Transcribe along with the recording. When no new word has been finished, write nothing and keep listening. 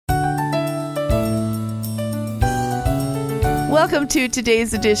Welcome to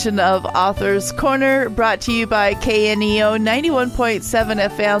today's edition of Author's Corner, brought to you by KNEO 91.7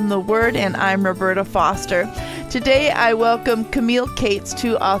 FM, The Word, and I'm Roberta Foster. Today, I welcome Camile Cates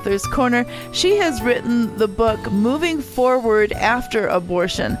to Author's Corner. She has written the book Moving Forward After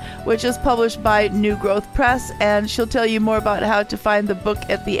Abortion, which is published by New Growth Press, and she'll tell you more about how to find the book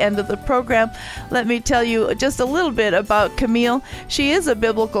at the end of the program. Let me tell you just a little bit about Camile. She is a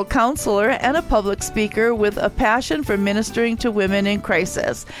biblical counselor and a public speaker with a passion for ministering to women in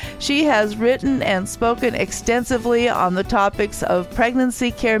crisis. She has written and spoken extensively on the topics of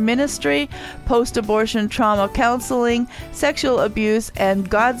pregnancy care ministry, post-abortion trauma counseling, sexual abuse, and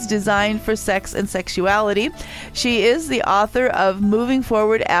God's design for sex and sexuality. She is the author of Moving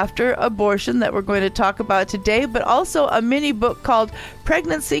Forward After Abortion that we're going to talk about today, but also a mini book called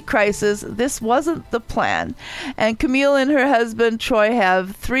Pregnancy Crisis, This Wasn't the Plan. And Camille and her husband Troy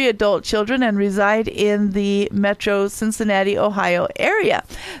have 3 adult children and reside in the metro Cincinnati, Ohio area.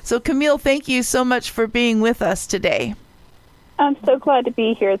 So Camille, thank you so much for being with us today. I'm so glad to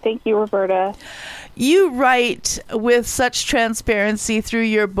be here. Thank you, Roberta. You write with such transparency through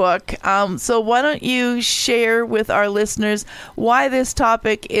your book. So why don't you share with our listeners why this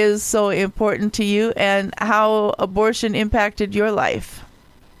topic is so important to you and how abortion impacted your life?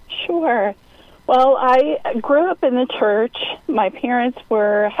 Sure. Well, I grew up in the church. My parents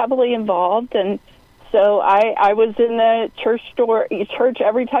were heavily involved, and so I was in the church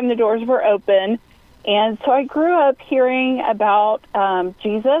every time the doors were open. And so I grew up hearing about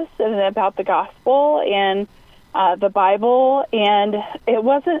Jesus and about the gospel and the Bible, and it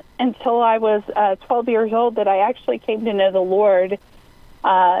wasn't until I was 12 years old that I actually came to know the Lord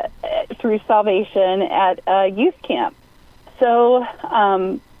through salvation at a youth camp. So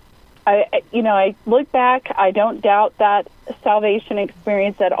I look back, I don't doubt that salvation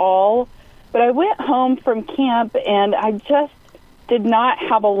experience at all, but I went home from camp and I just did not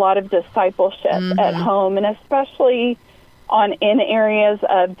have a lot of discipleship at home, and especially in areas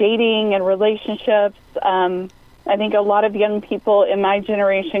of dating and relationships. I think a lot of young people in my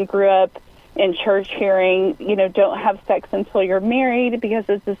generation grew up in church hearing, don't have sex until you're married because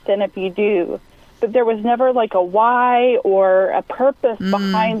it's a sin if you do. But there was never like a why or a purpose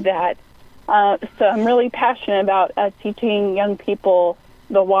behind that. So I'm really passionate about teaching young people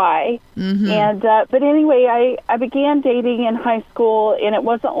the why. And but anyway, I began dating in high school, and it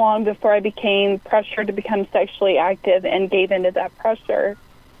wasn't long before I became pressured to become sexually active and gave into that pressure.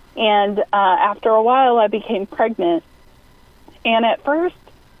 And after a while, I became pregnant. And at first,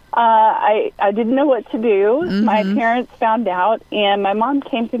 I didn't know what to do. My parents found out, and my mom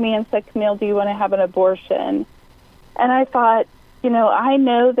came to me and said, "Camille, do you want to have an abortion?" And I thought, I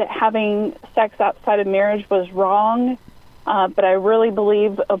know that having sex outside of marriage was wrong, but I really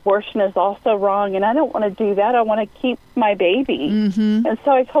believe abortion is also wrong, and I don't want to do that. I want to keep my baby. And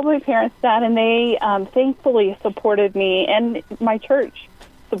so I told my parents that, and they thankfully supported me, and my church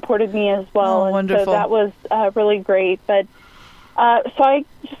supported me as well. Oh, wonderful. So that was really great. But so I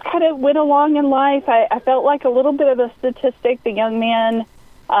just kind of went along in life. I felt like a little bit of a statistic. The young man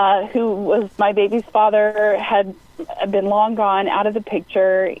who was my baby's father had been long gone out of the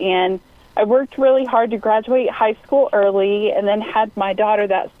picture, and I worked really hard to graduate high school early and then had my daughter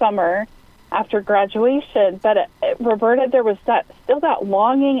that summer after graduation. But Roberta, there was still that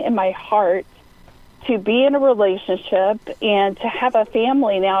longing in my heart to be in a relationship and to have a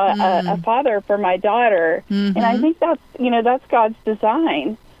family now, a father for my daughter. And I think that's God's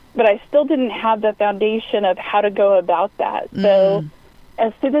design. But I still didn't have the foundation of how to go about that. So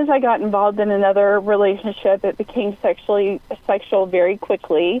as soon as I got involved in another relationship, it became sexual very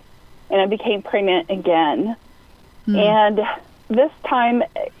quickly. And I became pregnant again. And this time,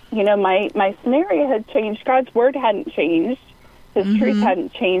 my scenario had changed. God's word hadn't changed. His truth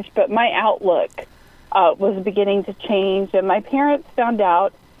hadn't changed, but my outlook was beginning to change. And my parents found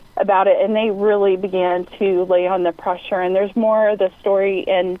out about it, and they really began to lay on the pressure. And there's more of the story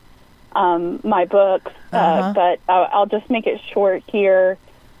in my books, but I'll just make it short here.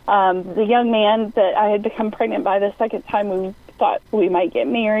 The young man that I had become pregnant by the second time, we thought we might get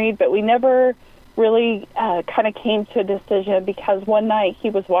married, but we never really kind of came to a decision, because one night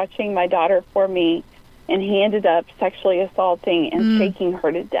he was watching my daughter for me, and he ended up sexually assaulting and shaking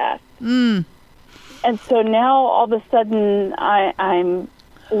her to death. And so now all of a sudden I'm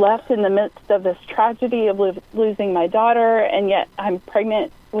left in the midst of this tragedy of losing my daughter, and yet I'm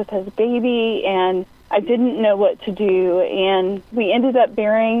pregnant with his baby, and I didn't know what to do. And we ended up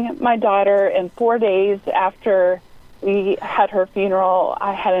burying my daughter, and 4 days after we had her funeral,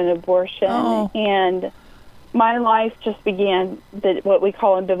 I had an abortion, and my life just began what we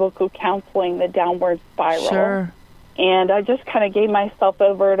call in biblical counseling the downward spiral. And I just kind of gave myself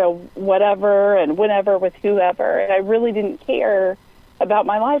over to whatever and whenever with whoever. And I really didn't care about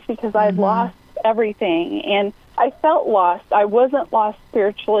my life because I had lost everything. And I felt lost. I wasn't lost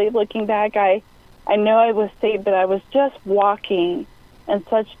spiritually. Looking back, I know I was saved, but I was just walking in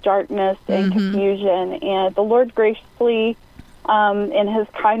such darkness and confusion. And the Lord graciously, in His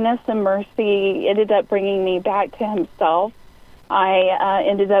kindness and mercy, ended up bringing me back to Himself. I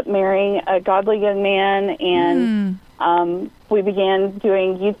ended up marrying a godly young man, and we began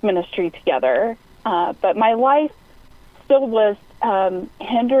doing youth ministry together. But my life still was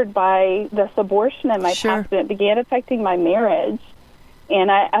hindered by this abortion in my past, and it began affecting my marriage. And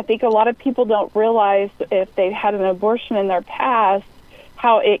I think a lot of people don't realize if they've had an abortion in their past,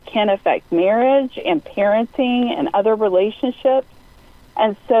 how it can affect marriage and parenting and other relationships.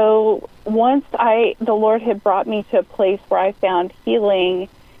 And so once the Lord had brought me to a place where I found healing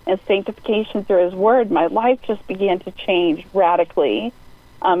and sanctification through His Word, my life just began to change radically,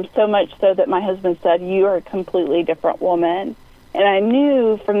 so much so that my husband said, "You are a completely different woman." And I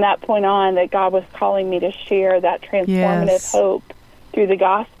knew from that point on that God was calling me to share that transformative hope through the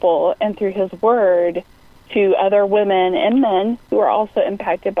gospel and through His Word to other women and men who are also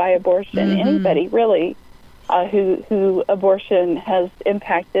impacted by abortion, anybody really. Who abortion has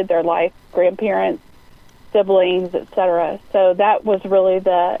impacted their life, grandparents, siblings, etc. So that was really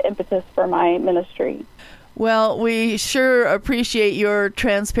the impetus for my ministry. Well, we sure appreciate your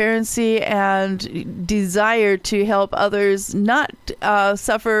transparency and desire to help others not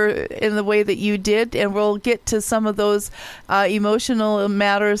suffer in the way that you did, and we'll get to some of those emotional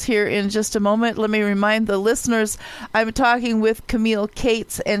matters here in just a moment. Let me remind the listeners, I'm talking with Camile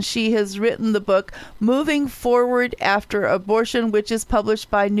Cates, and she has written the book Moving Forward After Abortion, which is published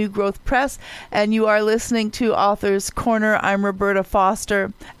by New Growth Press, and you are listening to Author's Corner. I'm Roberta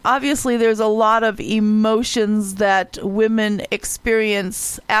Foster. Obviously, there's a lot of emotions that women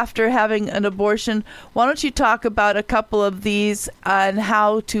experience after having an abortion. Why don't you talk about a couple of these and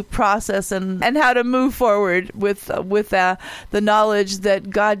how to process and how to move forward with the knowledge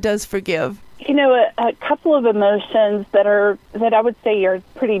that God does forgive? You know, a couple of emotions that I would say are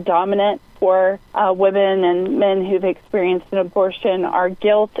pretty dominant for women and men who've experienced an abortion are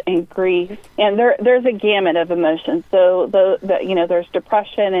guilt and grief, and there's a gamut of emotions. So there's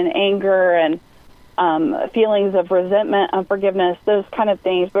depression and anger and feelings of resentment, unforgiveness, those kind of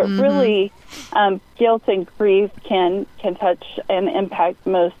things. But really, guilt and grief can touch and impact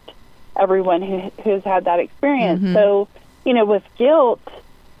most everyone who's had that experience. So, with guilt,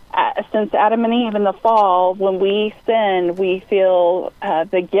 since Adam and Eve in the fall, when we sin, we feel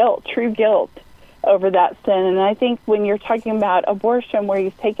the guilt, true guilt over that sin. And I think when you're talking about abortion, where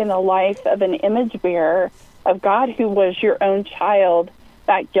you've taken the life of an image bearer of God who was your own child,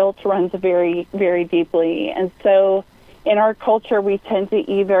 that guilt runs very, very deeply. And so in our culture, we tend to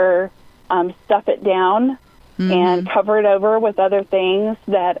either stuff it down and cover it over with other things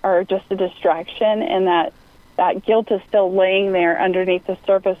that are just a distraction, and that guilt is still laying there underneath the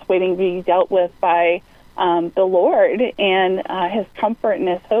surface waiting to be dealt with by the Lord and His comfort and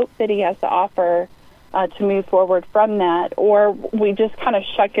His hope that He has to offer to move forward from that. Or we just kind of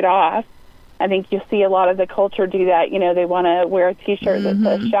shuck it off. I think you see a lot of the culture do that. They want to wear a T-shirt that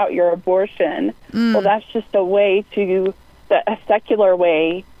says "Shout Your Abortion." Well, that's just a secular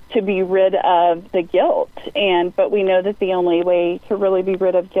way to be rid of the guilt. But we know that the only way to really be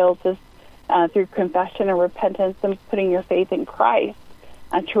rid of guilt is through confession and repentance and putting your faith in Christ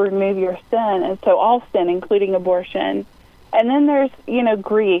to remove your sin. And so all sin, including abortion. And then there's,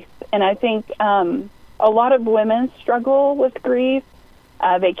 grief. And I think a lot of women struggle with grief.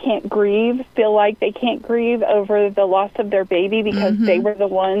 They can't grieve, feel like they can't grieve over the loss of their baby because they were the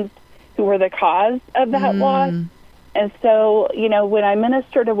ones who were the cause of that loss. And so, when I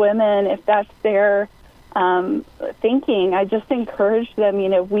minister to women, if that's their thinking, I just encourage them,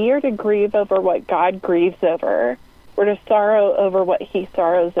 we are to grieve over what God grieves over. We're to sorrow over what He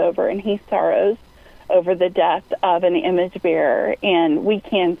sorrows over, and He sorrows over the death of an image bearer, and we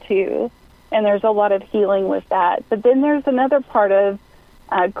can too. And there's a lot of healing with that. But then there's another part of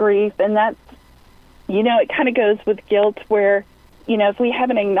grief, and that's, it kind of goes with guilt where, if we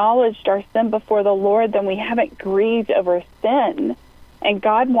haven't acknowledged our sin before the Lord, then we haven't grieved over sin. And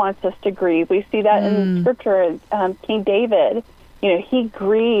God wants us to grieve. We see that in Scripture. King David, he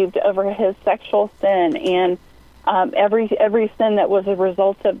grieved over his sexual sin, and every sin that was a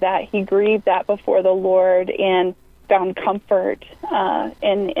result of that, he grieved that before the Lord and found comfort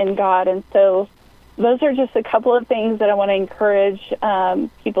in God. And so those are just a couple of things that I want to encourage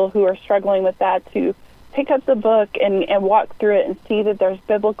people who are struggling with that to pick up the book and walk through it and see that there's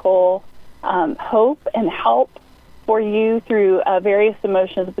biblical hope and help for you through various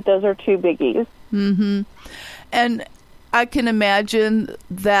emotions, but those are two biggies. Mm-hmm. And I can imagine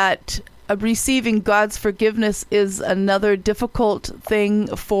that receiving God's forgiveness is another difficult thing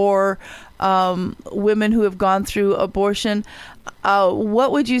for women who have gone through abortion.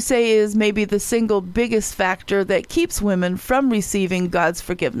 What would you say is maybe the single biggest factor that keeps women from receiving God's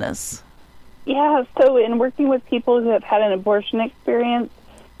forgiveness? Yeah, so in working with people who have had an abortion experience,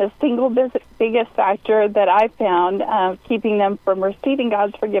 the single biggest factor that I found keeping them from receiving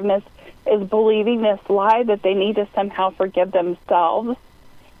God's forgiveness is believing this lie that they need to somehow forgive themselves.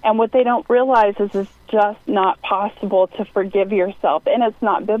 And what they don't realize is it's just not possible to forgive yourself. And it's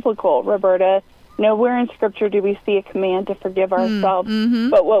not biblical, Roberta. Nowhere in Scripture do we see a command to forgive ourselves. Mm-hmm.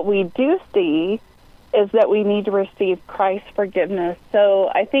 But what we do see is that we need to receive Christ's forgiveness.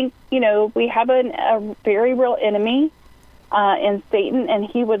 So I think, we have a very real enemy in Satan, and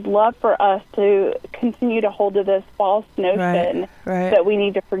he would love for us to continue to hold to this false notion that we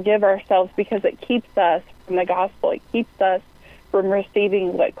need to forgive ourselves because it keeps us from the gospel. It keeps us from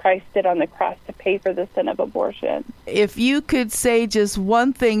receiving what Christ did on the cross to pay for the sin of abortion. If you could say just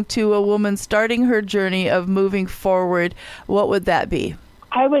one thing to a woman starting her journey of moving forward, what would that be?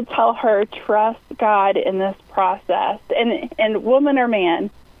 I would tell her, trust God in this process. And woman or man,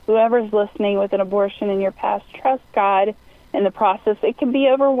 whoever's listening with an abortion in your past, trust God in the process. It can be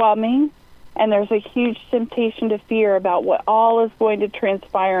overwhelming, and there's a huge temptation to fear about what all is going to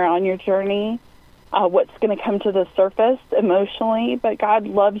transpire on your journey, what's going to come to the surface emotionally. But God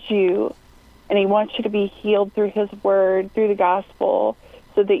loves you, and he wants you to be healed through his word, through the gospel,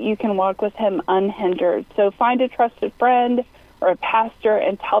 so that you can walk with him unhindered. So find a trusted friend or a pastor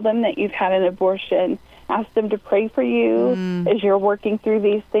and tell them that you've had an abortion. Ask them to pray for you as you're working through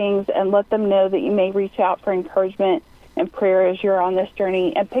these things, and let them know that you may reach out for encouragement and prayer as you're on this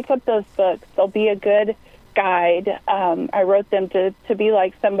journey. And pick up those books. They'll be a good guide. I wrote them to be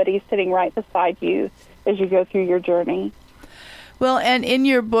like somebody sitting right beside you as you go through your journey. Well, and in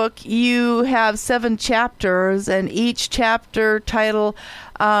your book, you have 7 chapters, and each chapter title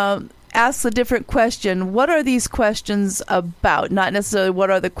asks a different question. What are these questions about? Not necessarily what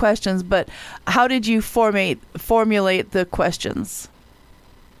are the questions, but how did you formulate the questions?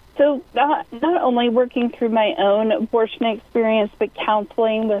 So not only working through my own abortion experience, but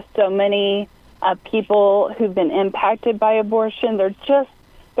counseling with so many people who've been impacted by abortion. They're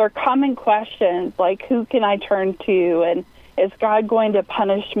common questions like, who can I turn to? And is God going to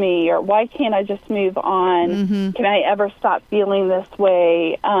punish me? Or why can't I just move on? Mm-hmm. Can I ever stop feeling this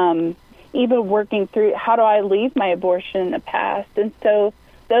way? Even working through, how do I leave my abortion in the past? And so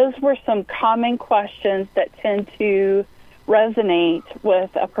those were some common questions that tend to resonate with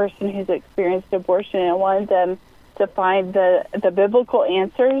a person who's experienced abortion. And I wanted them to find the biblical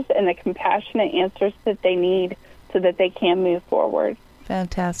answers and the compassionate answers that they need so that they can move forward.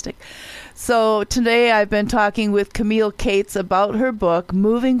 Fantastic. So today I've been talking with Camile Cates about her book,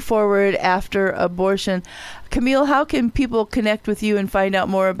 Moving Forward After Abortion. Camille, how can people connect with you and find out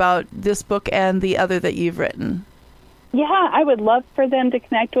more about this book and the other that you've written? Yeah, I would love for them to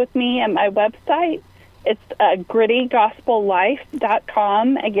connect with me at my website. It's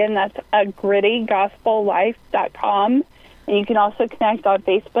grittygospellife.com. Again, that's grittygospellife.com. And you can also connect on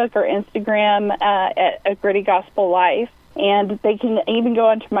Facebook or Instagram at Gritty Gospel Life. And they can even go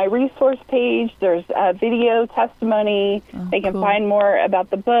onto my resource page. There's a video testimony. They can find more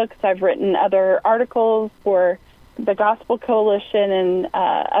about the books. I've written other articles for the Gospel Coalition and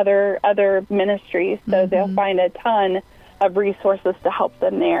other ministries. So they'll find a ton of resources to help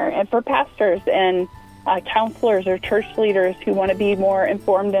them there. And for pastors and counselors or church leaders who want to be more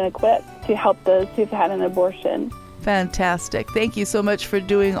informed and equipped to help those who've had an abortion. Fantastic. Thank you so much for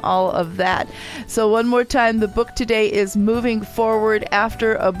doing all of that. So one more time, the book today is Moving Forward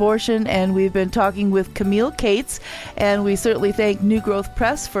After Abortion, and we've been talking with Camile Cates, and we certainly thank New Growth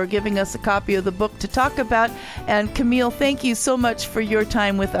Press for giving us a copy of the book to talk about. And Camille, thank you so much for your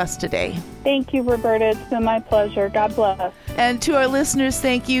time with us today. Thank you, Roberta. It's been my pleasure. God bless. And to our listeners,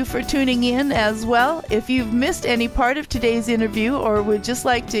 thank you for tuning in as well. If you've missed any part of today's interview or would just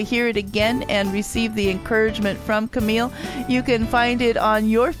like to hear it again and receive the encouragement from Camille, you can find it on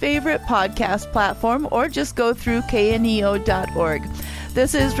your favorite podcast platform or just go through KNEO.org.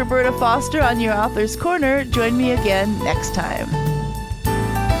 This is Roberta Foster on your Author's Corner. Join me again next time.